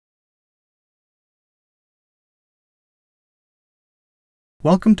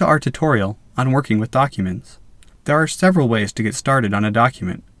Welcome to our tutorial on working with documents. There are several ways to get started on a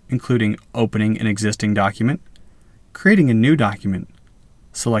document, including opening an existing document, creating a new document,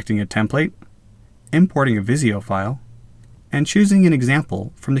 selecting a template, importing a Visio file, and choosing an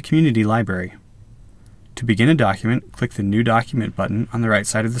example from the community library. To begin a document, click the New Document button on the right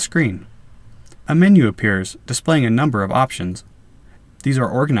side of the screen. A menu appears displaying a number of options. These are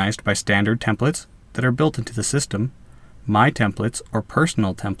organized by standard templates that are built into the system, My Templates or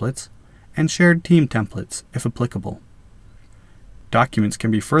Personal Templates, and Shared Team Templates if applicable. Documents can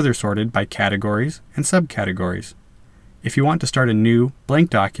be further sorted by categories and subcategories. If you want to start a new,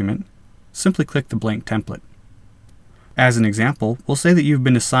 blank document, simply click the blank template. As an example, we'll say that you've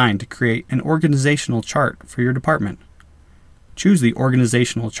been assigned to create an organizational chart for your department. Choose the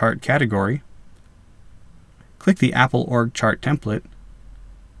Organizational Chart category, click the Apple Org Chart template,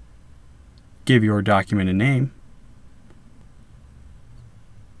 give your document a name,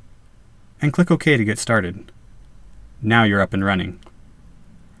 and click OK to get started. Now you're up and running.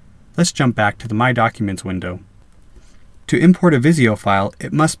 Let's jump back to the My Documents window. To import a Visio file,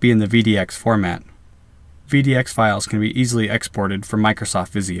 it must be in the VDX format. VDX files can be easily exported from Microsoft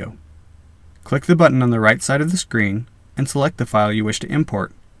Visio. Click the button on the right side of the screen and select the file you wish to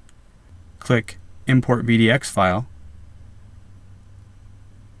import. Click Import VDX File,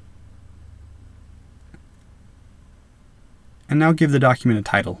 and now give the document a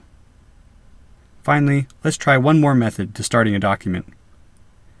title. Finally, let's try one more method to starting a document.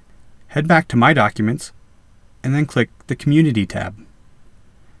 Head back to My Documents, and then click the Community tab.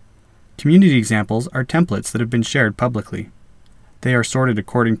 Community examples are templates that have been shared publicly. They are sorted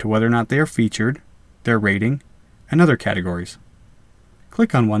according to whether or not they are featured, their rating, and other categories.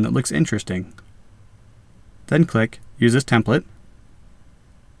 Click on one that looks interesting. Then click Use this template,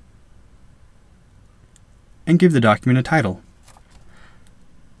 and give the document a title.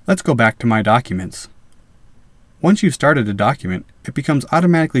 Let's go back to My Documents. Once you've started a document, it becomes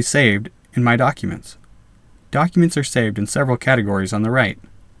automatically saved in My Documents. Documents are saved in several categories on the right.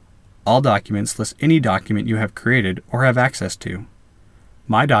 All Documents list any document you have created or have access to.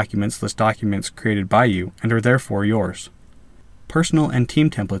 My Documents list documents created by you and are therefore yours. Personal and team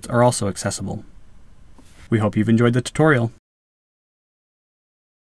templates are also accessible. We hope you've enjoyed the tutorial.